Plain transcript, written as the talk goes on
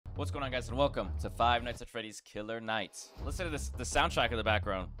What's going on, guys, and welcome to Five Nights at Freddy's Killer Night. Listen to this, the soundtrack in the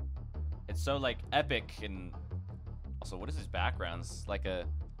background. It's so, like, epic, and also, what is these backgrounds? Like it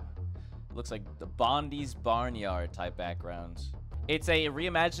looks like the Bondi's Barnyard type background. It's a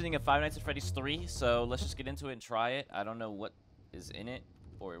reimagining of Five Nights at Freddy's 3, so let's just get into it and try it. I don't know what is in it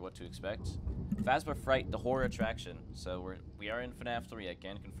or what to expect. Fazbear'S Fright, the horror attraction. So we are in FNAF 3, I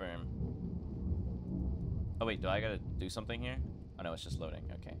can confirm. Oh wait, do I gotta do something here? Oh no, it's just loading,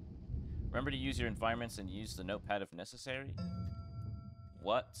 okay. Remember to use your environments and use the notepad if necessary.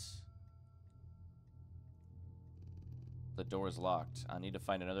 What? The door is locked. I need to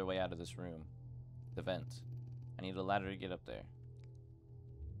find another way out of this room. The vent. I need a ladder to get up there.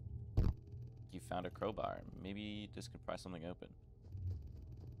 You found a crowbar. Maybe this could pry something open.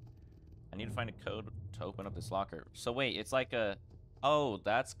 I need to find a code to open up this locker. So wait, it's like a... Oh,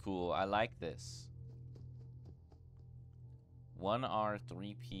 that's cool. I like this.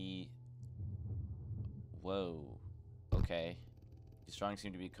 1R3P. Whoa. Okay. These drawings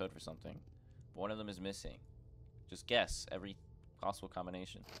seem to be a code for something. But one of them is missing. Just guess every possible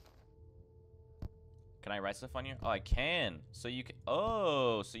combination. Can I write stuff on here? Oh, I can. So you can...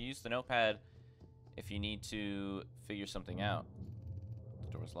 Oh, so use the notepad if you need to figure something out.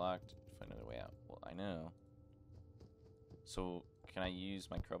 The door's locked. Find another way out. Well, I know. So can I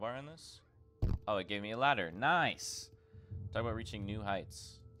use my crowbar on this? Oh, it gave me a ladder. Nice. Talk about reaching new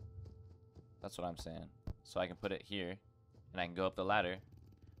heights. That's what I'm saying. So I can put it here, and I can go up the ladder.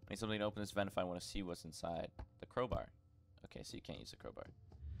 I need something to open this vent if I want to see what's inside. The crowbar. Okay, so you can't use the crowbar.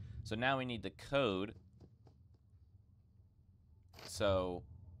 So now we need the code. So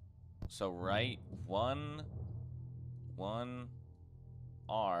write 1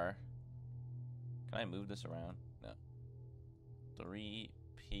 R. Can I move this around? No.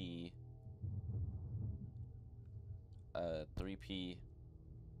 3P. 3P.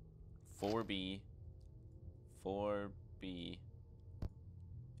 4B. 4B.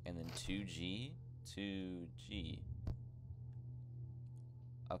 And then 2G. 2G.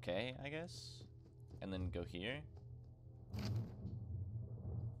 Okay, I guess. And then go here.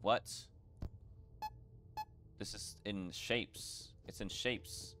 What? This is in shapes. It's in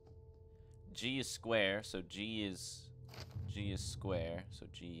shapes. G is square, so G is square, so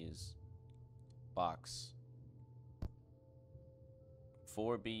G is box.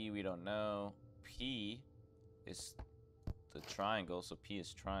 4B, we don't know. P is the triangle, so P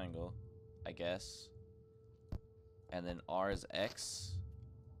is triangle, I guess. And then R is X.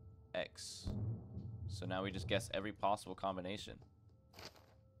 X. So now we just guess every possible combination.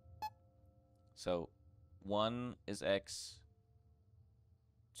 So 1 is X.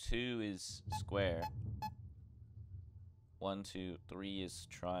 2 is square. 1, 2, 3 is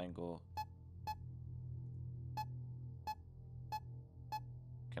triangle.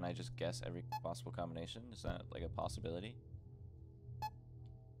 Can I just guess every possible combination? Is that like a possibility?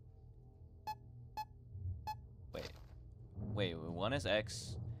 Wait, 1 is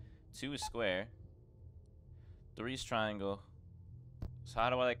X, 2 is square, 3 is triangle. So how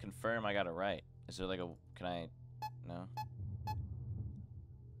do I like confirm I got it right? Is there like a, can I, no?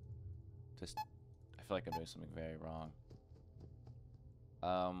 Just, I feel like I'm doing something very wrong.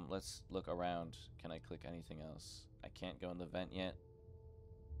 Let's look around. Can I click anything else? I can't go in the vent yet.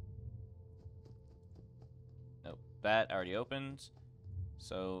 Nope, that already opened.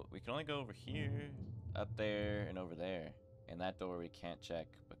 So we can only go over here, up there, and over there. And that door we can't check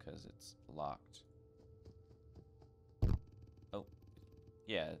because it's locked. Oh,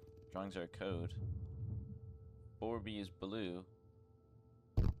 yeah, drawings are a code. 4B is blue.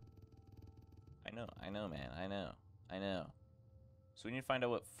 I know, man, I know. So we need to find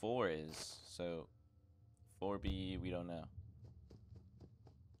out what 4 is. So 4B, we don't know.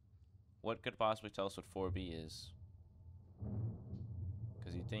 What could possibly tell us what 4B is?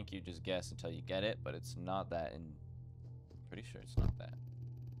 Because you think you just guess until you get it, but it's not that, and I'm pretty sure it's not that.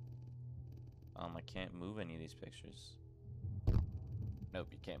 I can't move any of these pictures. Nope,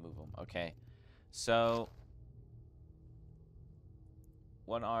 you can't move them. Okay. So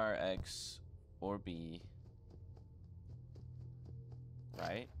 1RX 4B.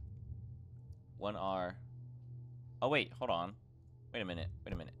 Right? 1R. Oh wait, hold on. Wait a minute.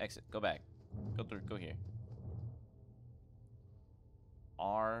 Exit. Go back. Go through. Go here.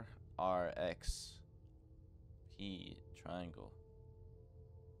 RX P triangle.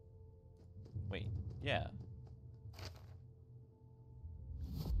 Wait. Yeah.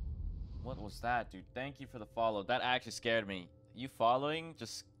 What was that, dude? Thank you for the follow. That actually scared me. You following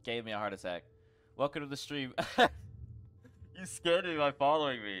just gave me a heart attack. Welcome to the stream. You scared me by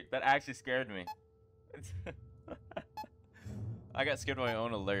following me. That actually scared me. I got scared by my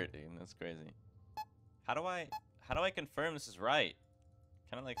own alert, dude. That's crazy. How do I confirm this is right?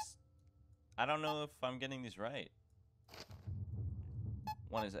 Kind of like, I don't know if I'm getting these right.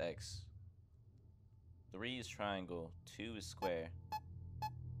 1 is X. 3 is triangle. 2 is square.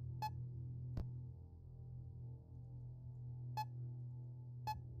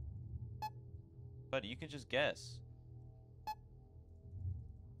 But you can just guess.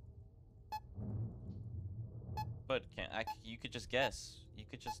 But you could just guess. You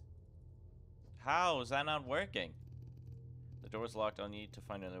could just... How is that not working? The door's locked. I'll need to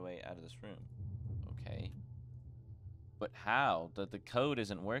find another way out of this room. Okay. But how? The code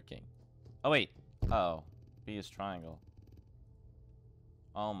isn't working. Oh, wait. Oh. B is triangle.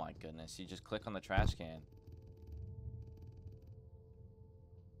 Oh my goodness. You just click on the trash can.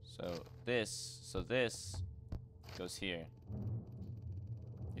 So this goes here.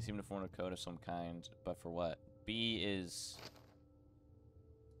 You seem to form a code of some kind, but for what? B is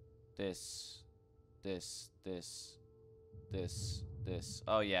this.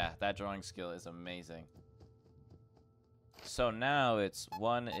 Oh yeah, that drawing skill is amazing. So now it's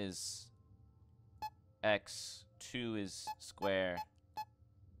 1 is X, 2 is square,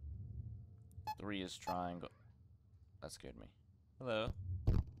 3 is triangle. That scared me. Hello.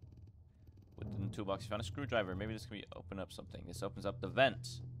 Within the toolbox, you found a screwdriver. Maybe this can open up something. This opens up the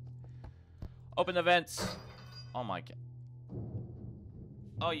vent. Open the vents. Oh my god.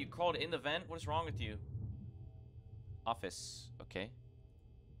 Oh, you crawled in the vent? What is wrong with you? Office. Okay.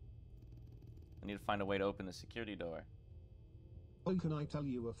 I need to find a way to open the security door. Oh, can I tell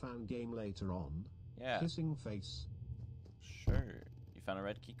you a fan game later on? Yeah. Kissing face. Sure. You found a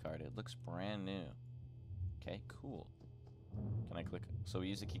red key card. It looks brand new. Okay, cool. Can I click? So we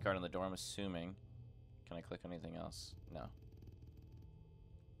use the key card on the door, I'm assuming. Can I click on anything else? No.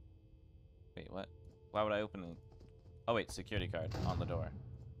 Wait, what? Why would I open it? Oh, wait, security card on the door.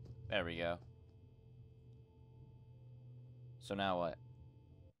 There we go. So now what?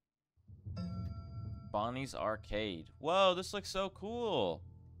 Bonnie's Arcade. Whoa, this looks so cool.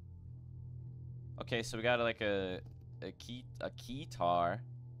 Okay, so we got like a keytar.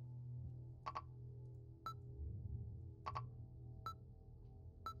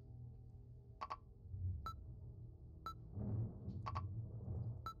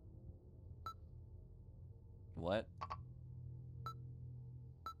 What?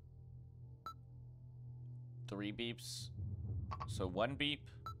 3 beeps. So 1 beep,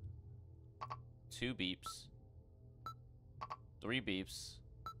 2 beeps, 3 beeps,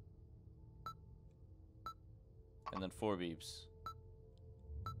 and then 4 beeps.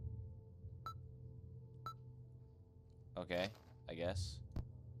 Okay, I guess.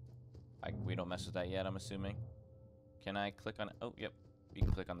 We don't mess with that yet, I'm assuming. Can I click on it? Oh, yep. You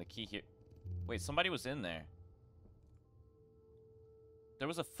can click on the key here. Wait, somebody was in there. There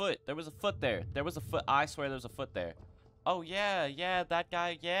was a foot. There was a foot there. There was a foot. I swear there was a foot there. Oh, yeah. Yeah, that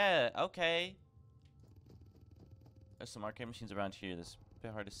guy. Yeah. Okay. There's some arcade machines around here. This is a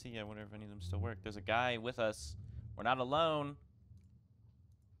bit hard to see. I wonder if any of them still work. There's a guy with us. We're not alone.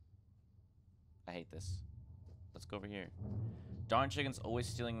 I hate this. Let's go over here. Darn chickens always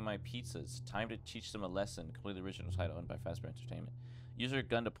stealing my pizzas. Time to teach them a lesson. Completely original title owned by Fazbear Entertainment. Use your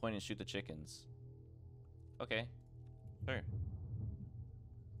gun to point and shoot the chickens. Okay. Sure.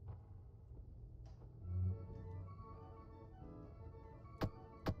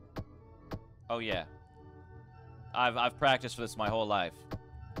 Oh yeah. I've practiced for this my whole life.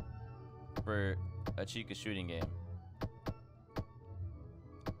 For a Chica shooting game.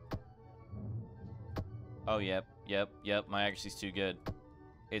 Oh yep. My accuracy's too good.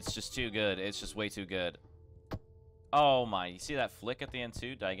 It's just too good. It's just way too good. Oh my, you see that flick at the end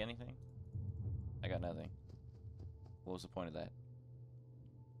too? Did I get anything? I got nothing. What was the point of that?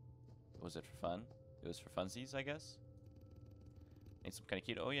 Was it for fun? It was for funsies, I guess? Need some kind of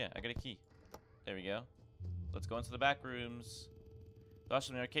key. Oh yeah, I got a key. There we go. Let's go into the back rooms. The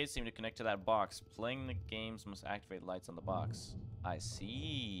options in the arcade seem to connect to that box. Playing the games must activate lights on the box. I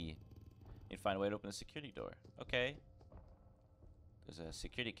see. Need to find a way to open the security door. Okay. There's a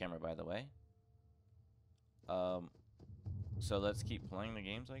security camera, by the way. So let's keep playing the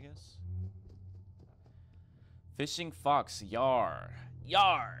games, I guess. Fishing Fox, yar.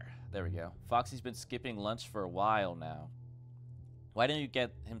 Yar! There we go. Foxy's been skipping lunch for a while now. Why don't you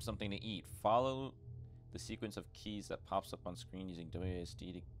get him something to eat? Follow the sequence of keys that pops up on screen using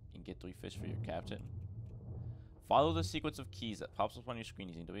WASD and get 3 fish for your captain. Follow the sequence of keys that pops up on your screen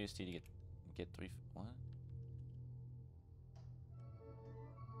using WASD to get 3... What?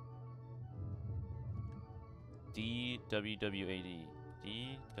 DWWAD.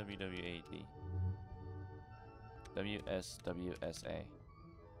 DWWAD. WSWSA.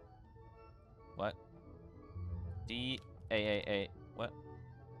 What? DAAA. What?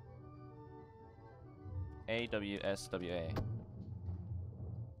 AWSWA.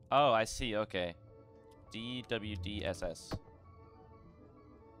 Oh, I see. Okay. DWDSS.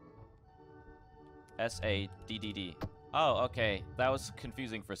 SADDD. Oh, okay. That was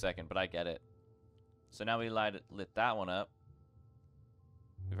confusing for a second, but I get it. So now we lit that one up.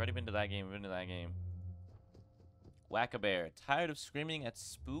 We've already been to that game. We've been to that game. Whack-a-bear. Tired of screaming at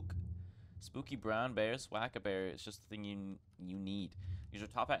spooky brown bears? Whack-a-bear is just the thing you need. Use your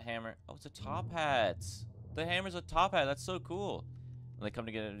top hat hammer. Oh, it's a top hat. The hammer's a top hat. That's so cool. When they come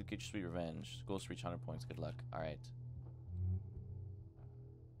together to get your sweet revenge. Goals to reach 100 points. Good luck. All right.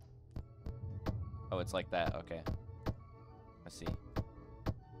 Oh, it's like that. Okay. I see.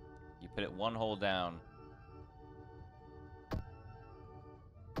 You put it one hole down.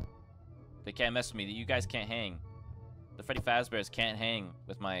 They can't mess with me. You guys can't hang. The Freddy Fazbear's can't hang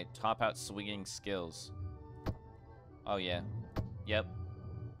with my top out swinging skills. Oh yeah. Yep.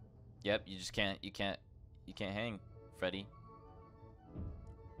 Yep, you just can't. You can't hang, Freddy.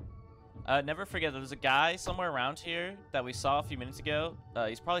 Never forget there's a guy somewhere around here that we saw a few minutes ago.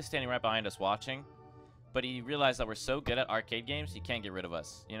 He's probably standing right behind us watching. But he realized that we're so good at arcade games, he can't get rid of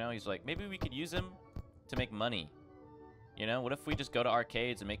us. You know, he's like, maybe we could use him to make money. You know, what if we just go to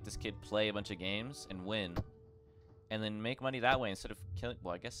arcades and make this kid play a bunch of games and win? And then make money that way instead of killing...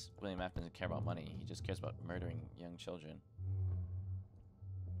 Well, I guess William Afton doesn't care about money. He just cares about murdering young children.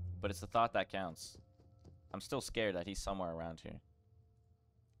 But it's the thought that counts. I'm still scared that he's somewhere around here.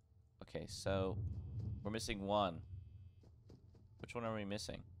 Okay, so... we're missing one. Which one are we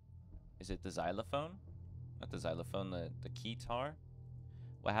missing? Is it the xylophone? Not the xylophone, the keytar?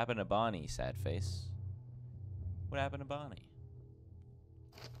 What happened to Bonnie, sad face? What happened to Bonnie?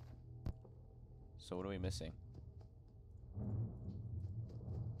 So what are we missing?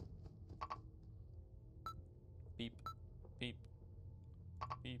 Beep, beep,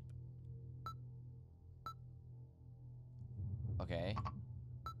 beep. Okay.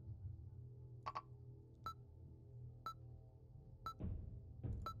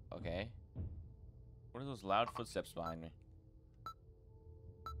 Okay. What are those loud footsteps behind me?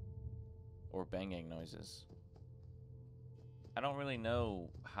 Or banging noises? I don't really know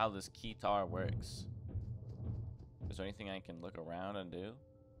how this keytar works. Is there anything I can look around and do?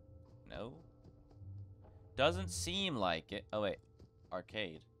 No? Doesn't seem like it. Oh, wait.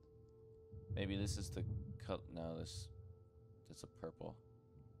 Arcade. Maybe this is the... No, this... It's a purple.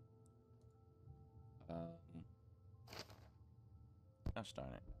 Gosh darn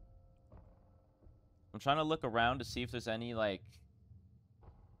it. I'm trying to look around to see if there's any, like...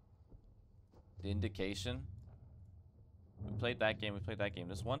 indication. We played that game, we played that game.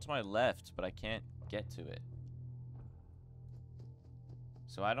 There's one to my left, but I can't get to it.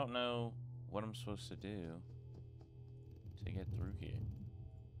 So I don't know what I'm supposed to do to get through here.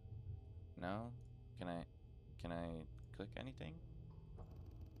 No? Can I click anything?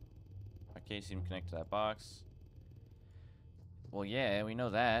 Arcade seem to connect to that box. Well, yeah, we know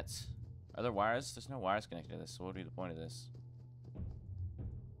that. Are there wires? There's no wires connected to this, so what would be the point of this?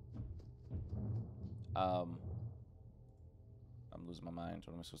 I'm losing my mind.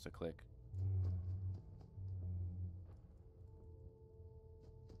 What am I supposed to click?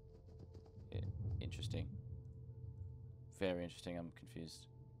 Interesting. Very interesting. I'm confused.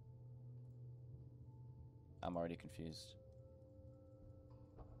 I'm already confused.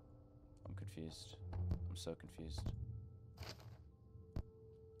 I'm confused. I'm so confused.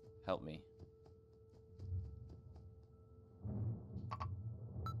 Help me.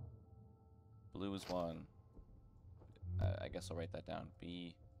 Blue is 1. I guess I'll write that down.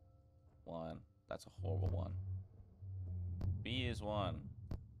 B1. That's a horrible 1. B is 1.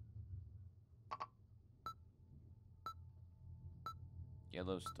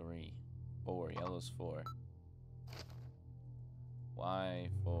 Yellow's 3. 4. Yellow's 4. Y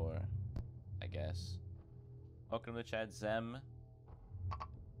 4. I guess. Welcome to the chat, Zem.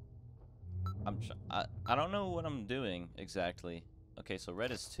 I don't know what I'm doing exactly. Okay, so red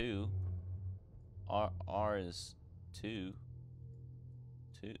is 2. R is 2.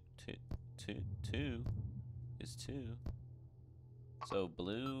 2 is 2. So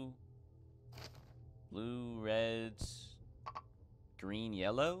blue, red, green,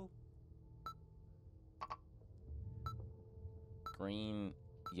 yellow. Green,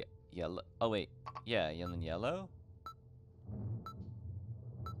 yellow. Oh wait, yeah, and then yellow.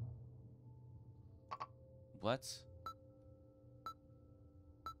 What?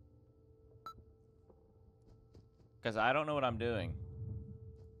 Because I don't know what I'm doing.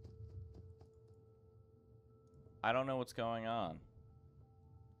 I don't know what's going on.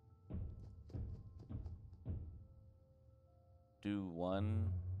 Do 1-5?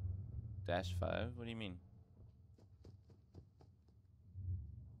 What do you mean?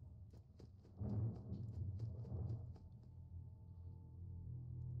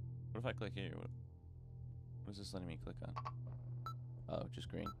 What if I click here? What is this letting me click on? Oh, just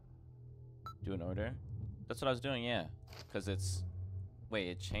green. Do an order? That's what I was doing, yeah. Because it's... Wait,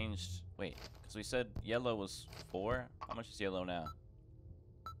 it changed... Wait, because we said yellow was 4? How much is yellow now?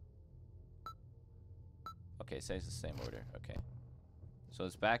 Okay, it says the same order. Okay. So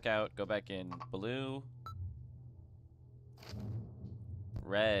let's back out, go back in. Blue.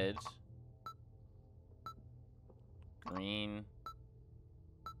 Red. Green.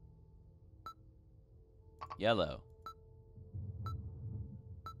 Yellow.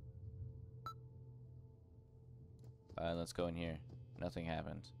 Let's go in here. Nothing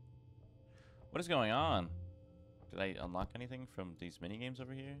happened. What is going on? Did I unlock anything from these minigames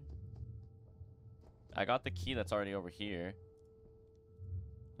over here? I got the key that's already over here.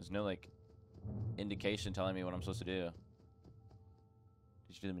 There's no, like, indication telling me what I'm supposed to do.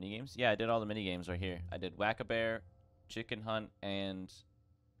 Did you do the minigames? Yeah, I did all the minigames right here. I did Whack-A-Bear, Chicken Hunt, and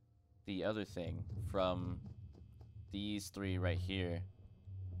the other thing from these 3 right here.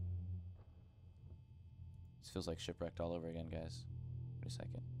 This feels like Shipwrecked all over again, guys. Wait a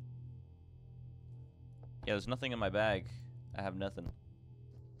second. Yeah, there's nothing in my bag. I have nothing.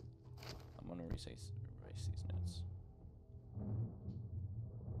 I'm gonna erase these notes.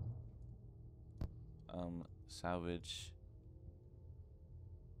 Salvage.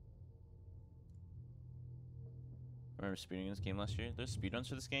 Remember speedrunning this game last year? There's speedruns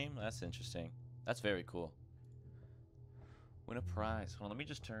for this game? That's interesting. That's very cool. Win a prize. Hold on, let me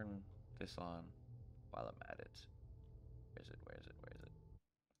just turn this on while I'm at it. Where is it? Where is it? Where is it?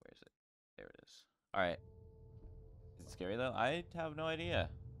 Where is it? There it is. Alright. Is it scary though? I have no idea.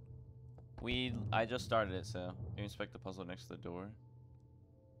 I just started it, so maybe inspect the puzzle next to the door.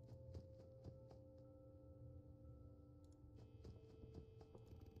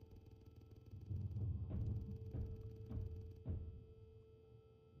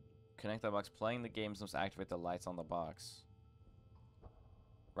 Connect that box. Playing the games must activate the lights on the box.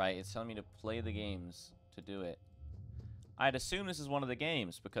 Right, it's telling me to play the games to do it. I'd assume this is one of the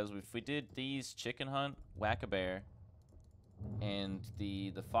games, because if we did these Chicken Hunt, Whack-A-Bear, and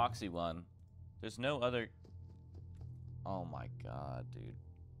the Foxy one, there's no other... Oh my god, dude.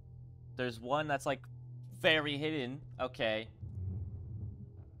 There's one that's, like, very hidden. Okay.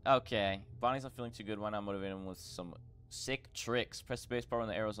 Okay. Bonnie's not feeling too good. Why not motivate him with some sick tricks? Press the spacebar when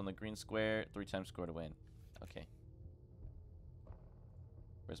the arrow's on the green square. 3 times score to win. Okay.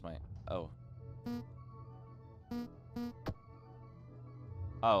 Where's my... Oh.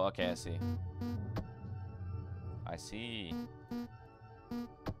 Oh, okay, I see. I see.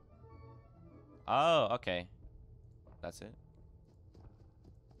 Oh, okay. That's it.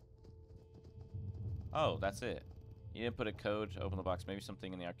 Oh, that's it. You didn't put a code to open the box. Maybe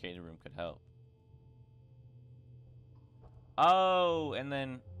something in the arcade room could help. Oh, and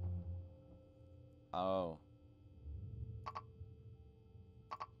then... Oh.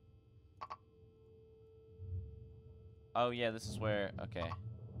 Oh, yeah, this is where... Okay.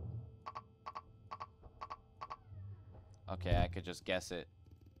 Okay, I could just guess it.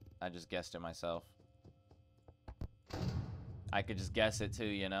 I just guessed it myself. I could just guess it too,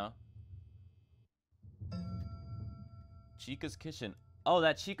 you know? Chica's kitchen. Oh,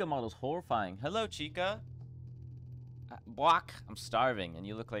 that Chica model's horrifying. Hello, Chica. Block. I'm starving, and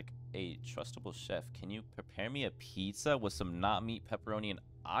you look like a trustable chef. Can you prepare me a pizza with some not meat, pepperoni, and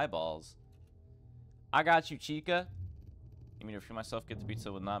eyeballs? I got you, Chica. You mean to free myself, get the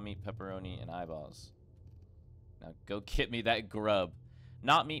pizza with not meat, pepperoni, and eyeballs. Now go get me that grub.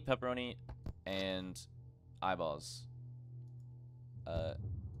 Not meat, pepperoni, and eyeballs.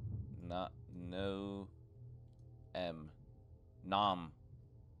 No nom.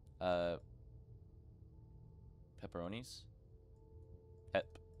 Pepperonis?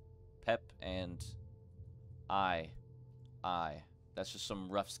 Pep, and I. That's just some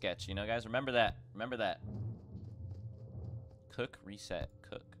rough sketch, you know, guys? Remember that. Remember that. Cook, reset,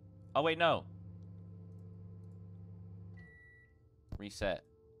 cook. Oh, wait, no. Reset.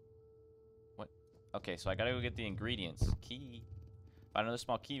 What? Okay, so I gotta go get the ingredients. Key. Find another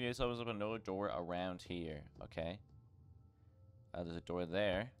small key. Maybe opens up another door around here. Okay. There's a door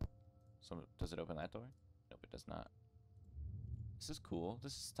there. So, does it open that door? Nope, it does not. This is cool.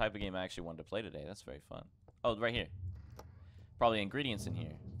 This is the type of game I actually wanted to play today. That's very fun. Oh, right here. Probably ingredients in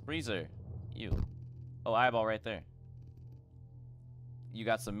here. Freezer. You. Oh, eyeball right there. You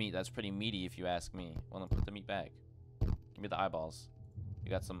got some meat. That's pretty meaty if you ask me. Well, then put the meat back. Give me the eyeballs. You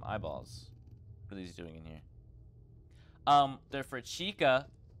got some eyeballs. What are these doing in here? They're for Chica,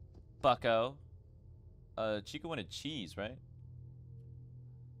 bucko. Chica wanted cheese, right?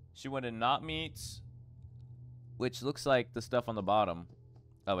 She wanted not meat, which looks like the stuff on the bottom.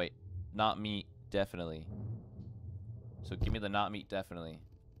 Oh, wait. Not meat, definitely. So give me the not meat, definitely.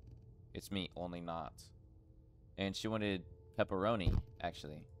 It's meat, only not. And she wanted pepperoni,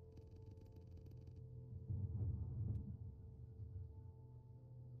 actually.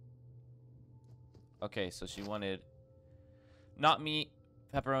 Okay, so she wanted not meat,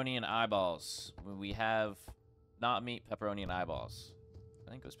 pepperoni, and eyeballs. We have not meat, pepperoni, and eyeballs. I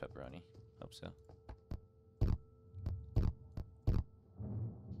think it was pepperoni. Hope so.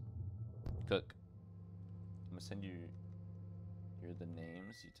 Cook. I'm gonna send you here the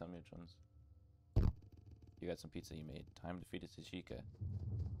names. You tell me which ones. You got some pizza you made. Time to feed it to Chica.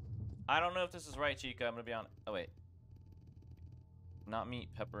 I don't know if this is right, Chica. I'm gonna be honest. Oh wait. Not meat,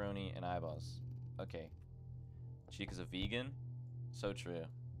 pepperoni, and eyeballs. Okay. Chica's a vegan. So true.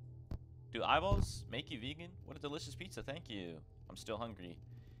 Do eyeballs make you vegan? What a delicious pizza. Thank you. I'm still hungry.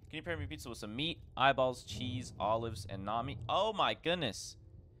 Can you prepare me pizza with some meat, eyeballs, cheese, olives, and not meat? Oh my goodness.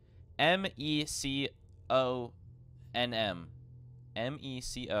 M-E-C-O-N-M.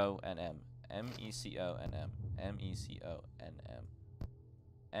 M-E-C-O-N-M. M-E-C-O-N-M. M-E-C-O-N-M.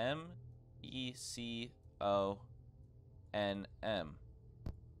 M-E-C-O-N-M.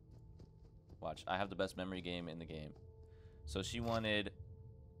 Watch, I have the best memory game in the game. So she wanted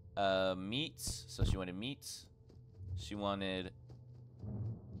meat. So she wanted meat. She wanted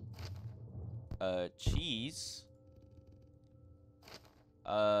cheese.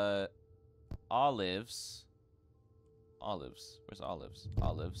 Olives. Olives. Where's olives?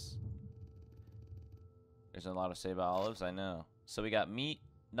 Olives. There's a lot to say about olives, I know. So we got meat,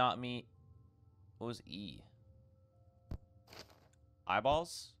 not meat. What was E?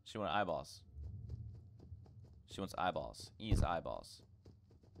 Eyeballs? She wanted eyeballs. She wants eyeballs. E is eyeballs.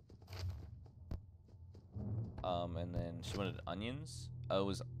 And then she wanted onions. O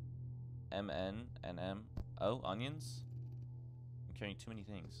is M-N and M. O, onions? I'm carrying too many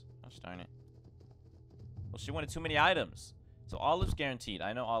things. Gosh darn it. Well, she wanted too many items. So olives guaranteed.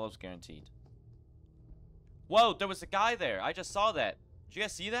 I know olives guaranteed. Whoa, there was a guy there. I just saw that. Did you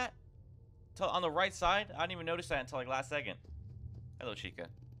guys see that? On the right side? I didn't even notice that until like last second. Hello, Chica.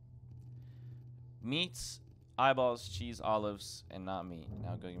 Meats, eyeballs, cheese, olives, and not meat.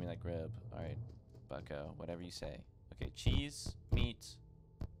 Now go give me that grub. Alright, bucko. Whatever you say. Okay, cheese, meat,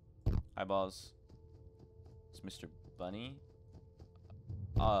 eyeballs. It's Mr. Bunny.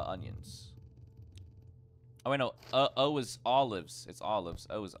 Onions. Oh, wait, no. O is olives. It's olives.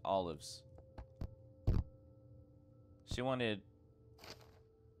 O is olives. She wanted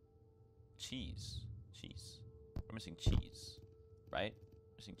cheese. Cheese. We're missing cheese. Right?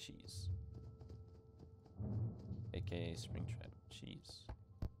 Missing cheese. AKA Springtrap. Cheese.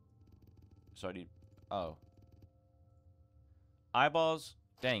 Sorry. Oh. Eyeballs.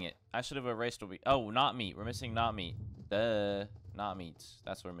 Dang it. I should have erased. Oh, not meat. We're missing not meat. Duh. Not meat.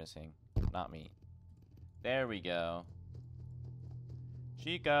 That's what we're missing. Not meat. There we go.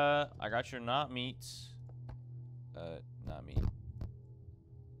 Chica, I got your not meat. Not meat.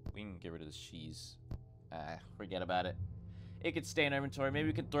 We can get rid of this cheese. Forget about it. It could stay in our inventory. Maybe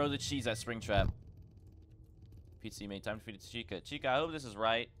we can throw the cheese at Springtrap. Pizza you made. Time to feed it to Chica. Chica, I hope this is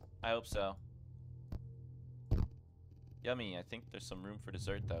right. I hope so. Yummy. I think there's some room for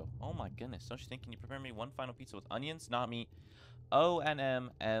dessert, though. Oh, my goodness. Don't you think? Can you prepare me one final pizza with onions, not meat?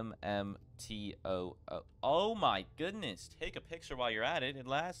 O-N-M-M-M-T-O-O. Oh, my goodness. Take a picture while you're at it. It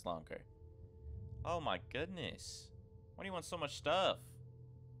lasts longer. Oh, my goodness. Why do you want so much stuff?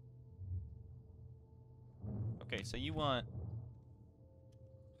 Okay, so you want...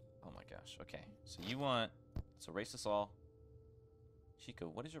 Oh, my gosh. Okay, so you want... Let's erase this all. Chica,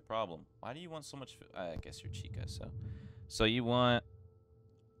 what is your problem? Why do you want so much food? I guess you're Chica, so... So you want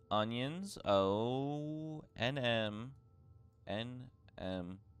onions, O-N-M,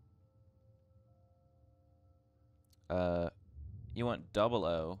 N-M. You want double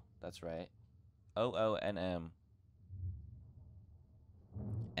O, that's right. O-O-N-M.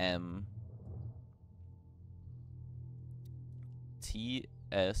 M.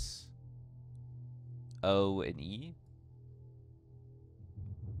 T-S. O and E.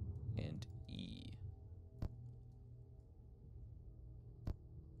 And E.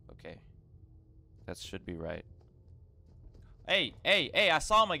 Okay. That should be right. Hey, I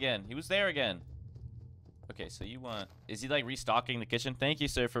saw him again. He was there again. Okay, so you want... Is he, like, restocking the kitchen? Thank you,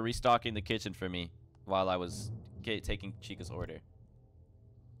 sir, for restocking the kitchen for me while I was taking Chica's order.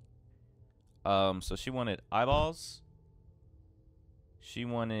 So she wanted eyeballs. She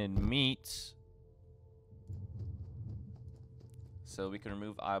wanted meat. So we can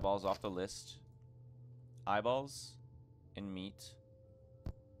remove eyeballs off the list. Eyeballs and meat.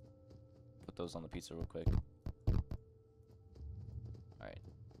 Put those on the pizza real quick. Alright.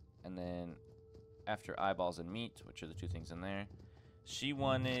 And then after eyeballs and meat, which are the two things in there, she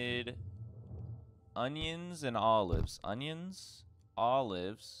wanted onions and olives. Onions,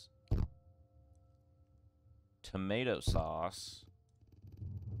 olives, tomato sauce.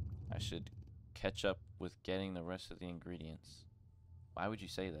 I should catch up with getting the rest of the ingredients. Why would you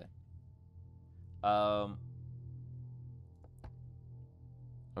say that?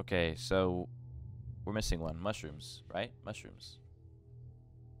 Okay, so we're missing one. Mushrooms, right? Mushrooms.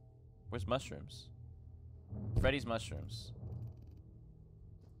 Where's mushrooms? Freddy's mushrooms.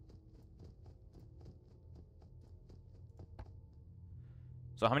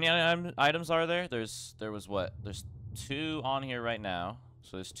 So how many items are there? There was what? There's 2 on here right now.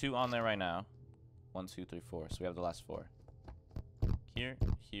 So there's 2 on there right now. 1, 2, 3, 4. So we have the last 4. Here,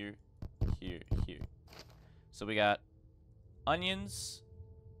 here, here, here. So we got onions,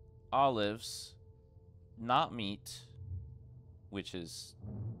 olives, not meat, which is...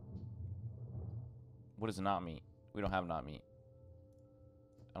 What is not meat? We don't have not meat.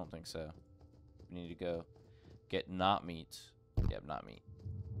 I don't think so. We need to go get not meat. Yep, not meat.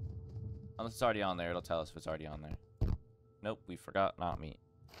 Unless it's already on there, it'll tell us if it's already on there. Nope, we forgot not meat.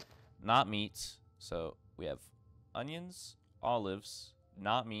 Not meat. So we have onions, olives,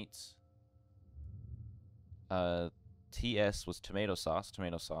 not meat. TS was tomato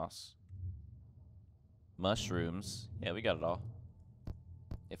sauce, mushrooms. Yeah, we got it all.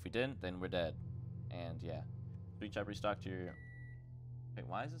 If we didn't, then we're dead. And yeah, Springtrap restocked your... Wait,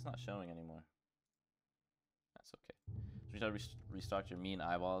 why is this not showing anymore? That's okay. Springtrap restocked your meat and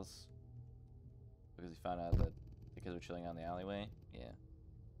eyeballs because he found out that because we're chilling out in the alleyway. Yeah.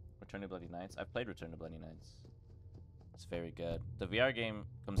 Return to Bloody Nights. I've played Return to Bloody Nights. It's very good. The VR game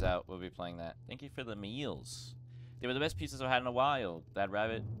comes out. We'll be playing that. Thank you for the meals. They were the best pizzas I've had in a while. That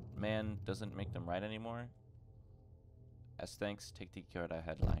rabbit man doesn't make them right anymore. As thanks, take the card I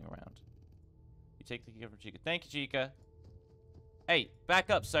had lying around. You take the key from Chica. Thank you, Chica. Hey, back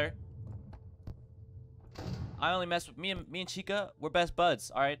up, sir. I only mess with me and Chica. We're best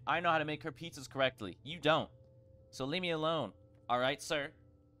buds. All right. I know how to make her pizzas correctly. You don't. So leave me alone. All right, sir.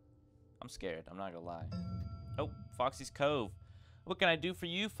 I'm scared. I'm not gonna lie. Oh, Foxy's Cove. What can I do for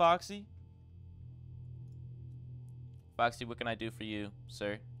you, Foxy? Foxy, what can I do for you,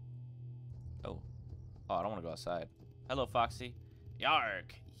 sir? Oh, I don't want to go outside. Hello, Foxy.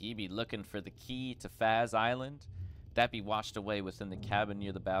 Yarg. Ye be looking for the key to Faz Island? That be washed away within the cabin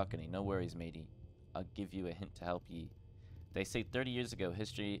near the balcony. No worries, matey. I'll give you a hint to help ye. They say 30 years ago,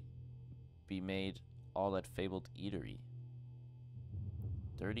 history be made all that fabled eatery.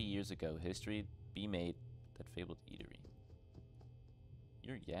 30 years ago, history be made that fabled eatery.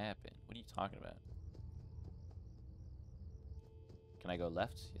 You're yapping. What are you talking about? Can I go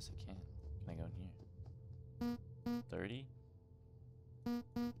left? Yes, I can. Can I go in here? 30?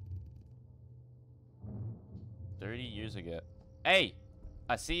 30 years ago. Hey!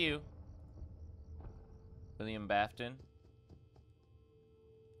 I see you. William Bafton.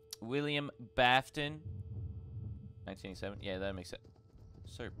 William Bafton. 1987? Yeah, that makes sense.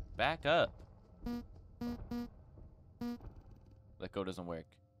 Sir, back up. Let go doesn't work.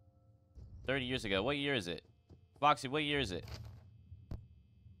 30 years ago. What year is it? Foxy, what year is it?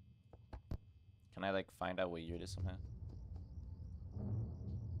 Can I, like, find out what year it is somehow?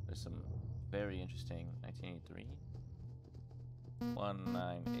 There's some very interesting 1983.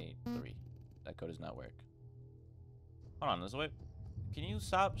 1983. That code does not work. Hold on, there's a way. Can you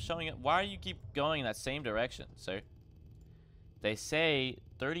stop showing it? Why do you keep going in that same direction, sir? They say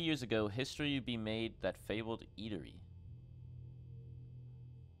 30 years ago, history be made that fabled eatery.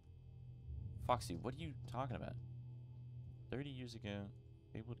 Foxy, what are you talking about? 30 years ago,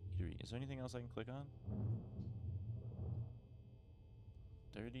 fabled eatery. Is there anything else I can click on?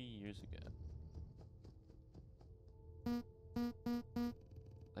 30 years ago.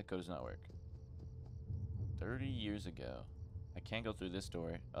 That code does not work. 30 years ago. I can't go through this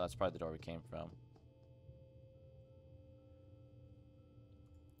door. Oh, that's probably the door we came from.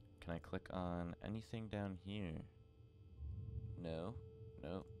 Can I click on anything down here? No.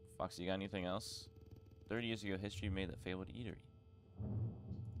 No. Foxy, you got anything else? 30 years ago, history made that fabled eatery.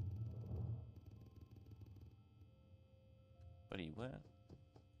 Buddy, what?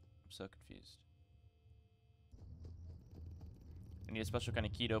 I'm so confused. I need a special kind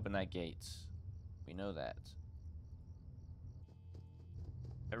of key to open that gate. We know that.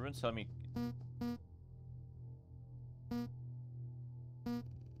 Everyone's telling me...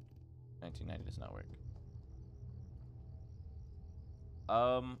 1990 does not work.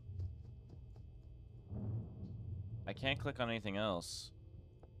 I can't click on anything else,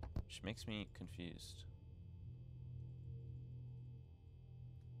 which makes me confused.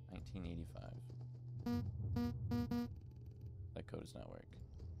 1985. That code does not work.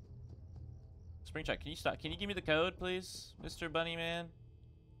 Springtrap, can you stop? Can you give me the code, please, Mr. Bunny Man?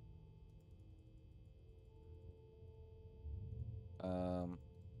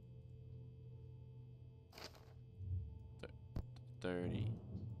 30.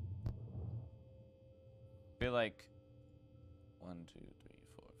 I feel like 1, 2, 3,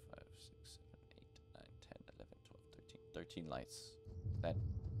 4, 5, 6, 7, 8, 9, 10, 11, 12, 13 lights. That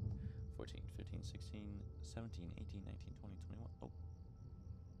 14, 15, 16, 17, 18, 19, 20, 21. Oh.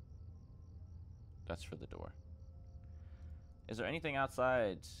 That's for the door. Is there anything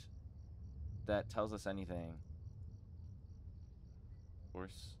outside that tells us anything? Of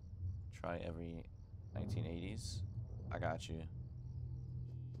course, try every 1980s. I got you.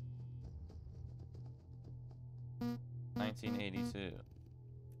 1982.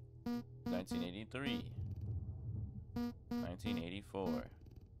 1983. 1984.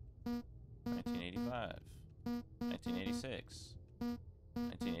 1985. 1986.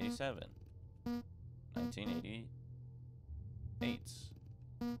 1987. 1988.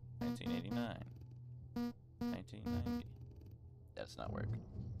 1989. 1990. That's not work.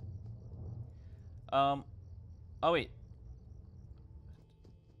 Oh wait.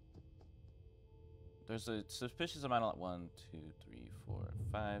 There's a suspicious amount of 1, 2, 3, 4,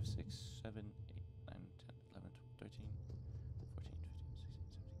 5, 6, 7, 8, 9, 10, 11, 12, 13, 14, 15,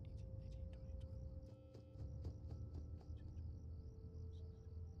 16, 17, 18,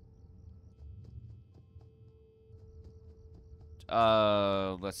 19,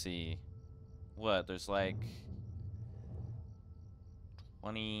 20. Let's see. What? There's like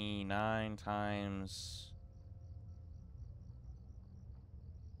 29 times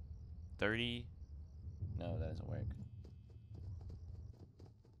 30. No, that doesn't work.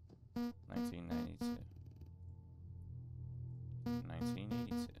 1992.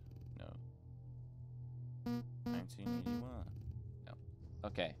 1982. No. 1981. No.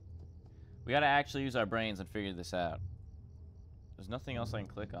 Okay. We gotta actually use our brains and figure this out. There's nothing else I can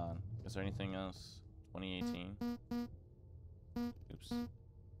click on. Is there anything else? 2018. Oops.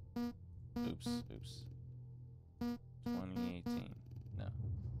 Oops. Oops. 2018. No.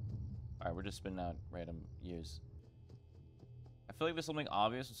 Alright, we're just spinning out random years. I feel like there's something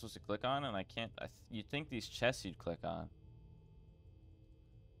obvious I'm supposed to click on, and I can't. You'd think these chests you'd click on.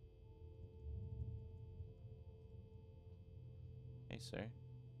 Hey, sir.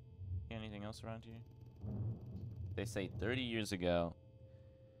 Anything else around here? They say 30 years ago,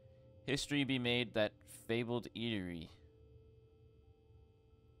 history be made that fabled eatery.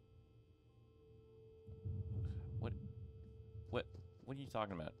 What are you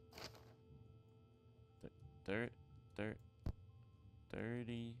talking about?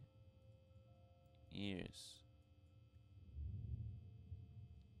 30 years.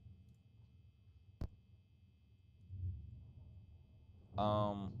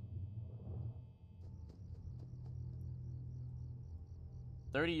 Um,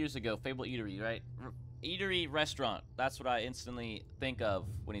 30 years ago, Fable Eatery, right? Eatery restaurant. That's what I instantly think of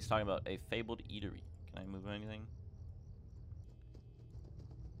when he's talking about a fabled eatery. Can I move anything?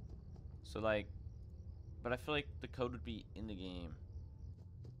 So like, but I feel like the code would be in the game.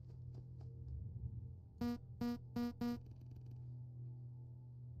 I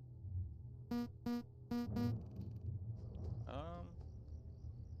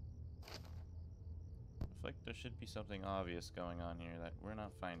feel like there should be something obvious going on here that we're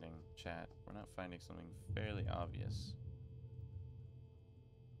not finding, chat. We're not finding something fairly obvious.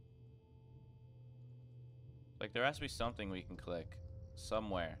 Like, there has to be something we can click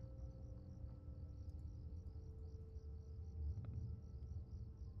somewhere.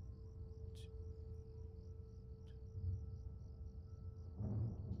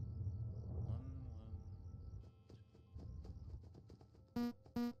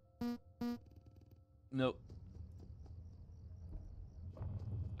 Nope.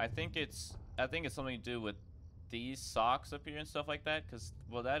 I think it's something to do with these socks up here and stuff like that, because,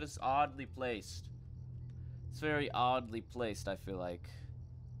 well, that is oddly placed. It's very oddly placed, I feel like.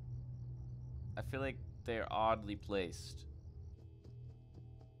 I feel like they're oddly placed.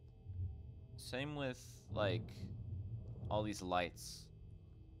 Same with, like, all these lights.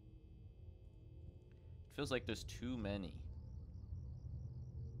 It feels like there's too many.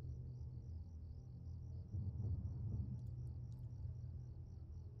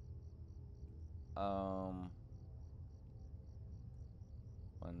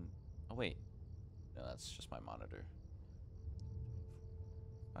 7. Oh, wait. No, that's just my monitor.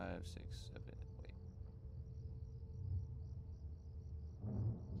 5, 6, 7. Wait.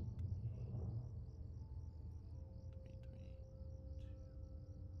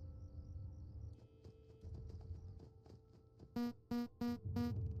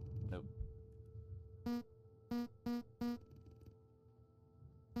 Nope.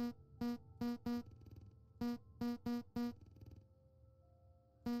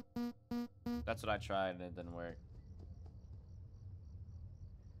 That's what I tried and it didn't work.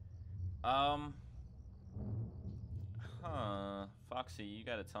 Huh. Foxy, you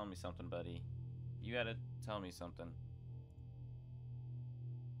gotta tell me something, buddy. You gotta tell me something.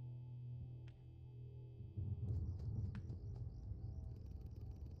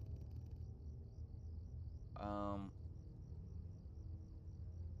 Um.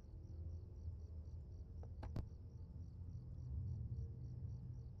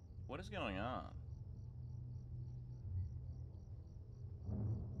 What is going on?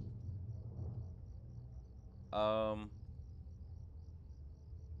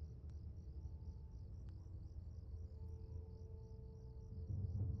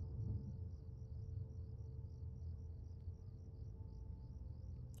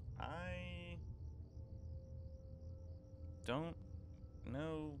 I don't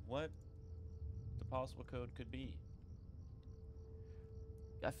know what the possible code could be.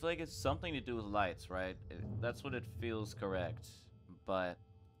 I feel like it's something to do with lights, right? That's what it feels correct, but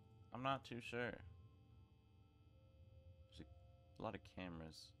I'm not too sure. There's a lot of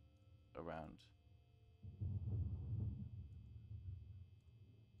cameras around.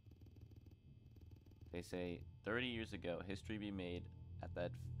 They say 30 years ago, history be made at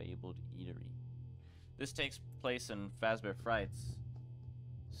that fabled eatery. This takes place in Fazbear's Fright,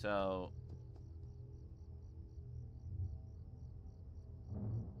 so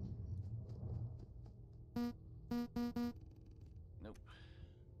nope.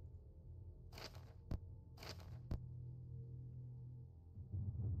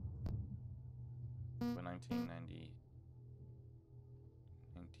 But 1990,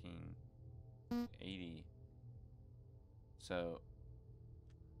 1980, so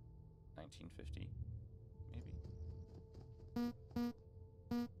 1950, maybe.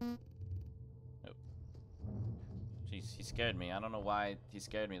 Nope. Jeez, he scared me. I don't know why he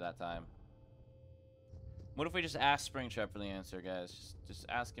scared me that time. What if we just ask Springtrap for the answer, guys? Just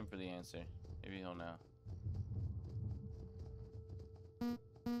ask him for the answer. Maybe he'll know.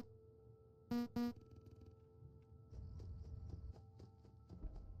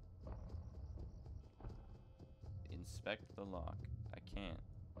 Inspect the lock. I can't.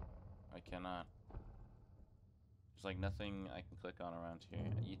 I cannot. There's like nothing I can click on around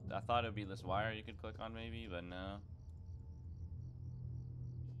here. I thought it would be this wire you could click on maybe, but no.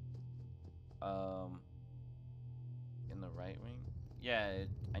 In the right wing? Yeah,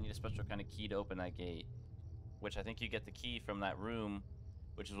 I need a special kind of key to open that gate. Which I think you get the key from that room,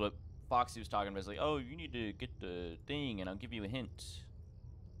 which is what Foxy was talking about. It's like, oh, you need to get the thing, and I'll give you a hint.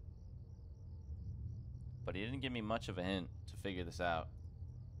 But he didn't give me much of a hint to figure this out.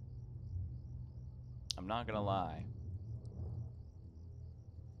 I'm not gonna lie.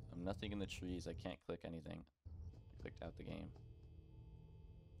 I'm nothing in the trees. I can't click anything. I clicked out the game.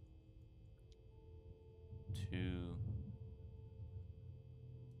 2.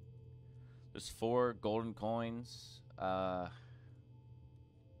 There's 4 golden coins. I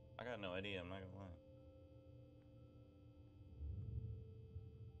got no idea. I'm not gonna lie.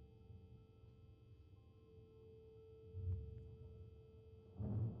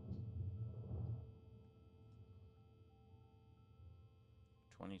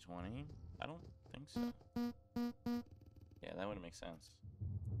 $2020? I don't think so. Yeah, that wouldn't make sense.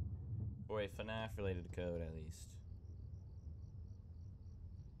 Or a FNAF related code at least.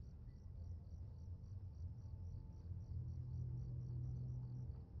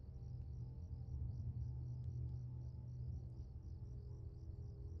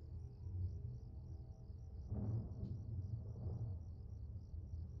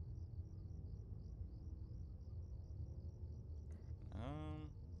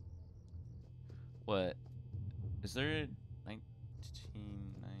 What? Is there a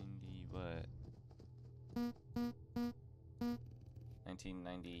 1990 what?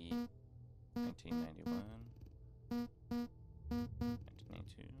 1990, 1991,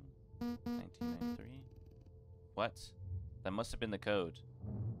 1992, 1993? What? That must have been the code.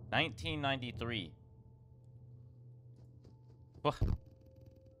 1993. What?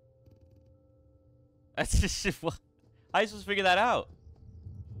 That's just what? How are you supposed to figure that out?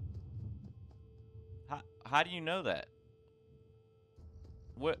 How do you know that?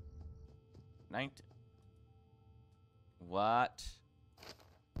 What? 19. What?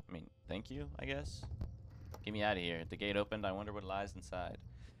 I mean, thank you, I guess. Get me out of here. The gate opened. I wonder what lies inside.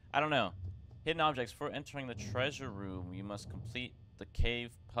 I don't know. Hidden objects. For entering the treasure room, you must complete the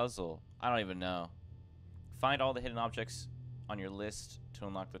cave puzzle. I don't even know. Find all the hidden objects on your list to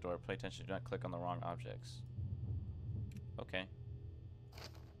unlock the door. Pay attention. Do not click on the wrong objects. Okay.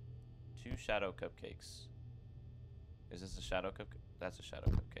 2 shadow cupcakes. Is this a shadow cupcake? That's a shadow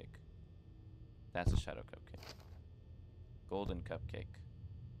cupcake. That's a shadow cupcake. Golden cupcake.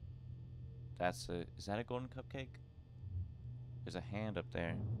 That's a... Is that a golden cupcake? There's a hand up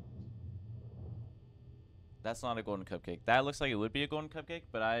there. That's not a golden cupcake. That looks like it would be a golden cupcake,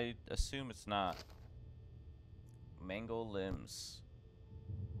 but I assume it's not. Mango limbs.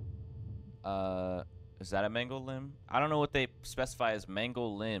 Is that a mango limb? I don't know what they specify as mango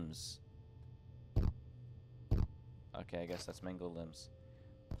limbs. Okay, I guess that's mango limbs.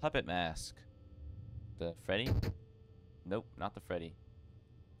 Puppet mask. The Freddy? Nope, not the Freddy.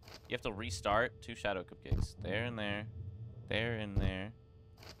 You have to restart 2 shadow cupcakes. There and there. There and there.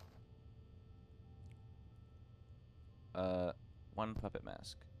 1 puppet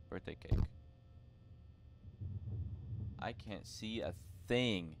mask. Birthday cake. I can't see a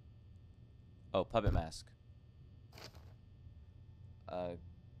thing. Oh, puppet mask.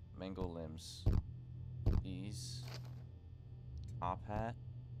 Mango limbs. These. Top hat.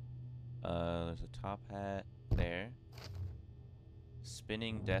 There's a top hat there.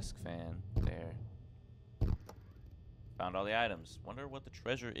 Spinning desk fan there. Found all the items. Wonder what the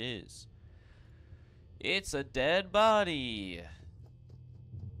treasure is. It's a dead body.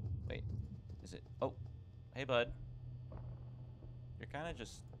 Wait, is it? Oh, hey bud. You're kind of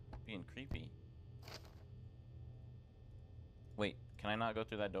just being creepy. Wait, can I not go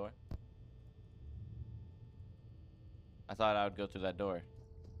through that door? I thought I would go through that door.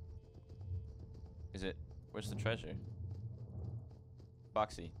 Is it? Where's the treasure?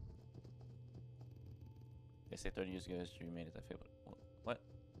 Foxy. They say 30 years ago history made it that fabled. What?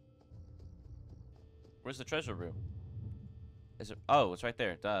 Where's the treasure room? Is it? Oh, it's right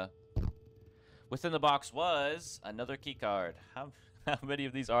there. Duh. Within the box was another key card. How many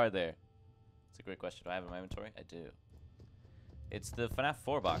of these are there? It's a great question. Do I have it in my inventory? I do. It's the FNAF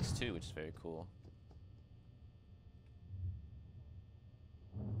 4 box too, which is very cool.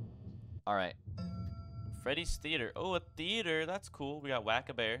 All right. Freddy's Theater. Oh, a theater. That's cool. We got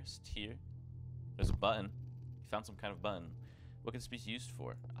Whack-A-Bear's here. There's a button. You found some kind of button. What can this be used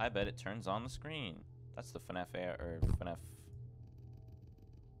for? I bet it turns on the screen. That's the FNAF AR, or FNAF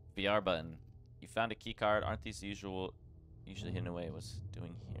VR button. You found a key card. Aren't these usually hidden away? What's it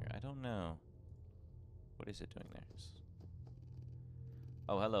doing here? I don't know. What is it doing there?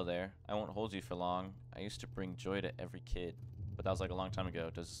 Oh, hello there. I won't hold you for long. I used to bring joy to every kid, but that was like a long time ago.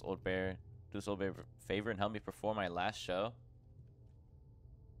 Does this old bear do this old bear a favor and help me perform my last show?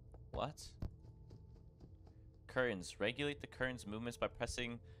 What? Curtains. Regulate the curtain's movements by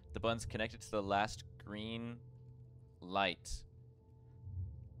pressing the buttons connected to the last green light.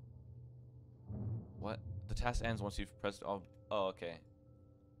 What? The task ends once you've pressed all... Oh, okay.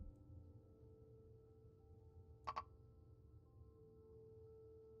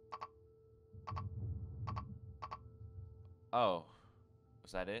 Oh.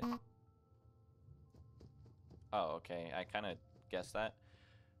 Was that it? Oh, okay. I kind of guessed that.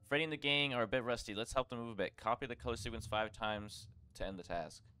 Freddy and the gang are a bit rusty. Let's help them move a bit. Copy the color sequence 5 times to end the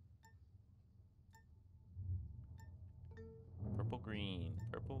task. Purple, green.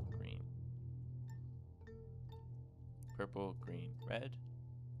 Purple, green. Purple, green, red.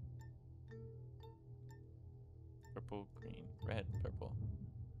 Purple, green, red, purple.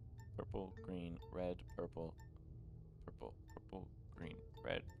 Purple, green, red, purple. Purple, purple, green,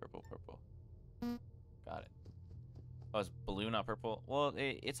 red, purple, purple. Got it. Oh, it's blue, not purple? Well,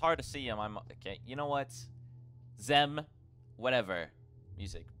 it's hard to see on my... Okay, you know what? Zem, whatever.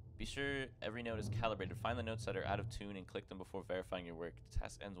 Music. Be sure every note is calibrated. Find the notes that are out of tune and click them before verifying your work. The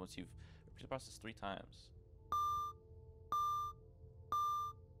task ends once you've repeated the process 3 times.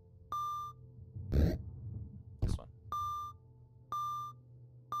 This one.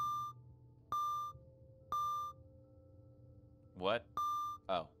 What?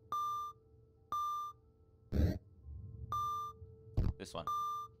 Oh. This one.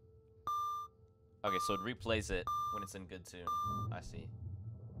 Okay, so it replays it when it's in good tune. I see.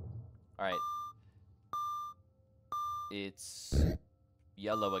 Alright. It's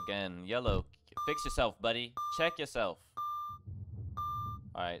yellow again. Yellow. Fix yourself, buddy. Check yourself.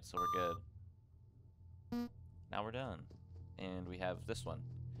 Alright, so we're good. Now we're done. And we have this one.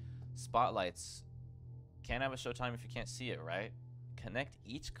 Spotlights. Can't have a showtime if you can't see it, right? Connect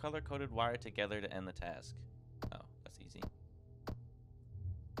each color-coded wire together to end the task. Oh, that's easy.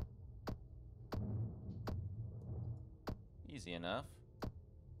 Easy enough.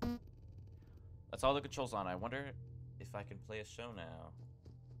 That's all the controls on. I wonder if I can play a show now.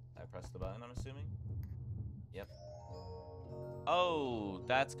 I press the button, I'm assuming? Yep. Oh,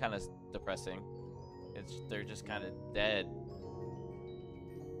 that's kind of depressing. They're just kind of dead.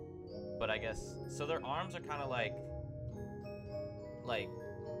 But I guess... So their arms are kind of like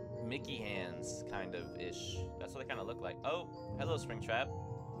Mickey hands, kind of ish. That's what they kind of look like. Oh, hello, Springtrap.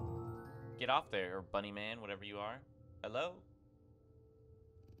 Get off there, or Bunny Man, whatever you are. Hello?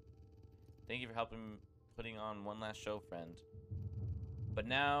 Thank you for helping putting on one last show, friend. But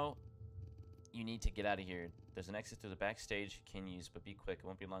now, you need to get out of here. There's an exit through the backstage you can use, but be quick. It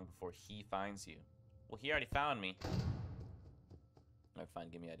won't be long before he finds you. Well, he already found me. Alright, fine.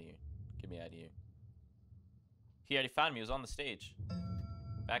 Get me out of here. Get me out of here. He already found me. He was on the stage.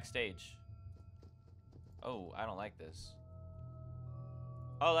 Backstage. Oh, I don't like this.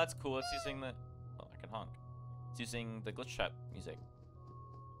 Oh, that's cool. It's using the... Oh, I can honk. It's using the glitch trap music.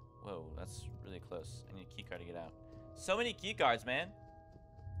 Whoa, that's really close. I need a keycard to get out. So many keycards, man.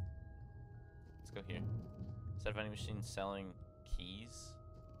 Let's go here. Instead of vending machine selling keys.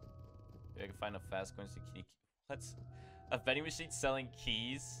 Maybe I can find a fast coins to key... What's... A vending machine selling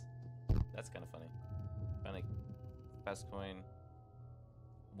keys? That's kind of funny. Find a fast coin...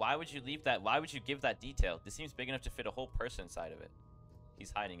 Why would you leave that? Why would you give that detail? This seems big enough to fit a whole person inside of it.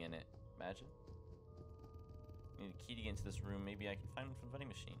 He's hiding in it. Imagine. I need a key to get into this room. Maybe I can find one from the vending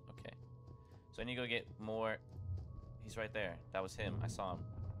machine. Okay. So I need to go get more. He's right there. That was him. I saw him.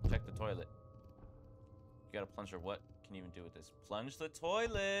 Check the toilet. You got a plunger. What can you even do with this? Plunge the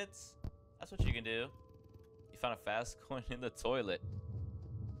toilets. That's what you can do. You found a fast coin in the toilet.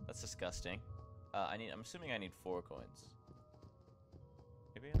 That's disgusting. I'm assuming I need 4 coins.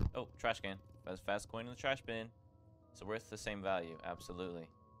 Maybe. Oh, trash can. Fast coin in the trash bin. So worth the same value. Absolutely.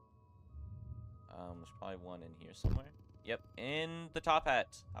 There's probably one in here somewhere. Yep, in the top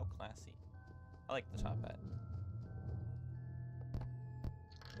hat. How classy. I like the top hat.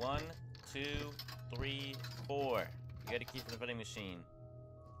 1, 2, 3, 4. You got a key from the vending machine.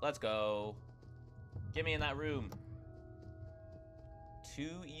 Let's go. Get me in that room.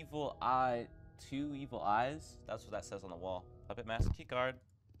 Two evil eyes. That's what that says on the wall. Puppet mask key card.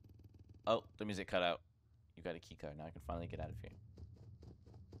 Oh, the music cut out. You got a key card. Now I can finally get out of here.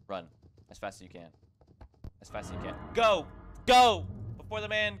 Run as fast as you can. As fast as you can. Go! Go! Before the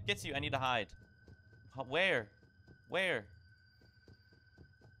man gets you, I need to hide. Where? Where?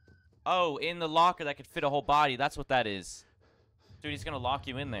 Oh, in the locker that could fit a whole body. That's what that is. Dude, he's gonna lock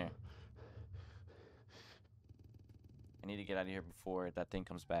you in there. I need to get out of here before that thing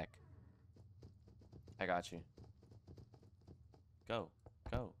comes back. I got you. Go.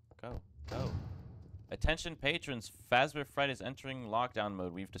 Go. Go. Go. Attention patrons, Fazbear'S Fright is entering lockdown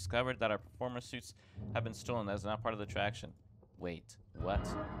mode. We've discovered that our performer suits have been stolen. That is not part of the attraction. Wait, what?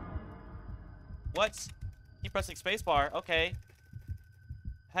 What? Keep pressing spacebar. Okay.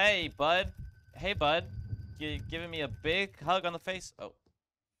 Hey, bud. Hey, bud. You giving me a big hug on the face? Oh.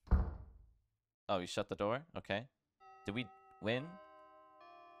 Oh, you shut the door? Okay. Did we win?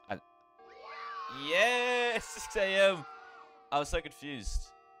 Yes! 6 a.m. I was so confused.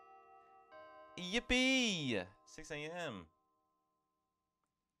 Yippee! 6 a.m.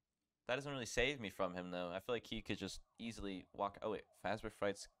 That doesn't really save me from him, though. I feel like he could just easily walk... Oh, wait. Fazbear'S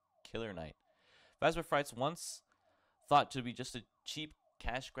Fright's Killer Night. Fazbear'S Fright's once thought to be just a cheap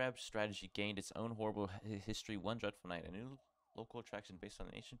cash grab strategy gained its own horrible history one dreadful night. A new local attraction based on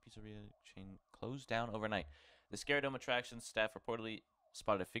an ancient pizzeria chain closed down overnight. The Scare Dome attraction staff reportedly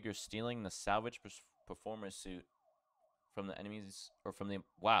spotted a figure stealing the salvage performer suit from the enemies, or from the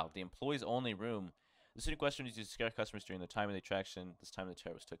employees only room. The suit in question was used to scare customers during the time of the attraction. This time the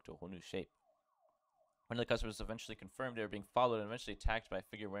terror was took to a whole new shape. One of the customers eventually confirmed they were being followed and eventually attacked by a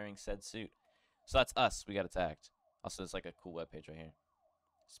figure wearing said suit. So that's us. We got attacked. Also, there's like a cool webpage right here.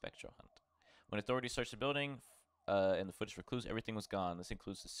 Spectral Hunt. When authorities searched the building and the footage for clues, everything was gone. This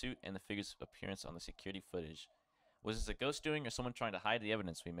includes the suit and the figure's appearance on the security footage. Was this a ghost doing or someone trying to hide the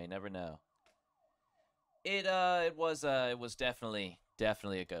evidence? We may never know. It was definitely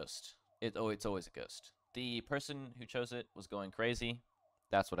a ghost. It's always a ghost. The person who chose it was going crazy.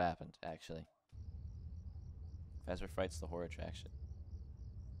 That's what happened, actually. Fazbear'S Fright's the horror attraction.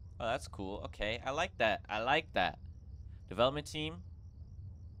 Oh, that's cool. Okay, I like that. I like that. Development team.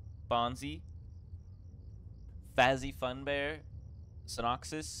 Bonzi. Fazzy Funbear.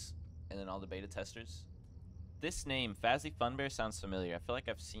 Synoxis. And then all the beta testers. This name, Fazzy Funbear, sounds familiar. I feel like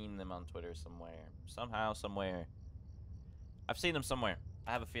I've seen them on Twitter somewhere. Somehow, somewhere. I've seen them somewhere.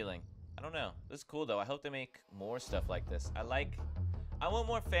 I have a feeling. I don't know. This is cool though. I hope they make more stuff like this. I want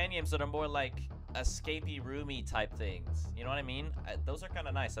more fan games that are more like escapey roomy type things. You know what I mean? Those are kind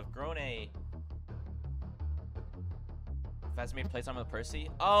of nice. I've grown a Fazbear Playtime with Percy.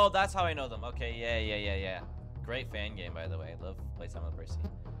 Oh, that's how I know them. Okay, yeah. Great fan game, by the way. I love Playtime with Percy.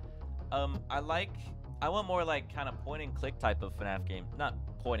 I want more like kind of point and click type of FNAF game. Not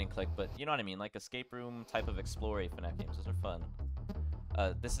point and click, but you know what I mean, like escape room type of exploring FNAF games. Those are fun.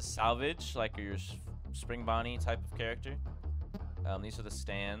 This is Salvage, like your Spring Vonii type of character. These are the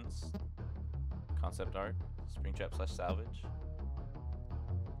stands. Concept art. Springtrap / Salvage.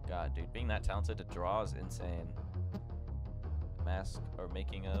 God, dude, being that talented to draw is insane. Mask or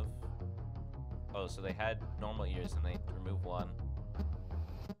making of. Oh, so they had normal ears and they removed one.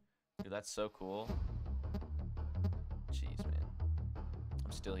 Dude, that's so cool. Jeez, man.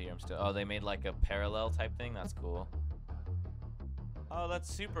 I'm still here. Oh, they made like a parallel type thing. That's cool. Oh,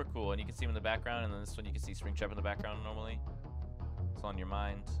 that's super cool. And you can see him in the background, and then this one you can see Springtrap in the background normally. It's on your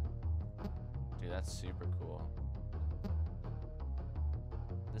mind. Dude, that's super cool.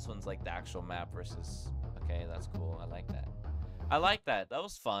 This one's like the actual map versus... Okay, that's cool. I like that. I like that. That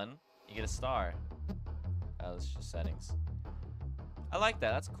was fun. You get a star. Oh, it's just settings. I like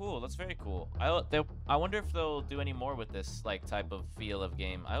that. That's cool. That's very cool. I wonder if they'll do any more with this like type of feel of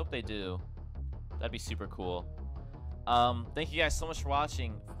game. I hope they do. That'd be super cool. Thank you guys so much for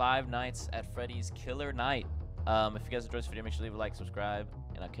watching Five Nights at Freddy's Killer Night. If you guys enjoyed this video, make sure to leave a like, subscribe,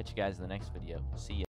 and I'll catch you guys in the next video. See ya.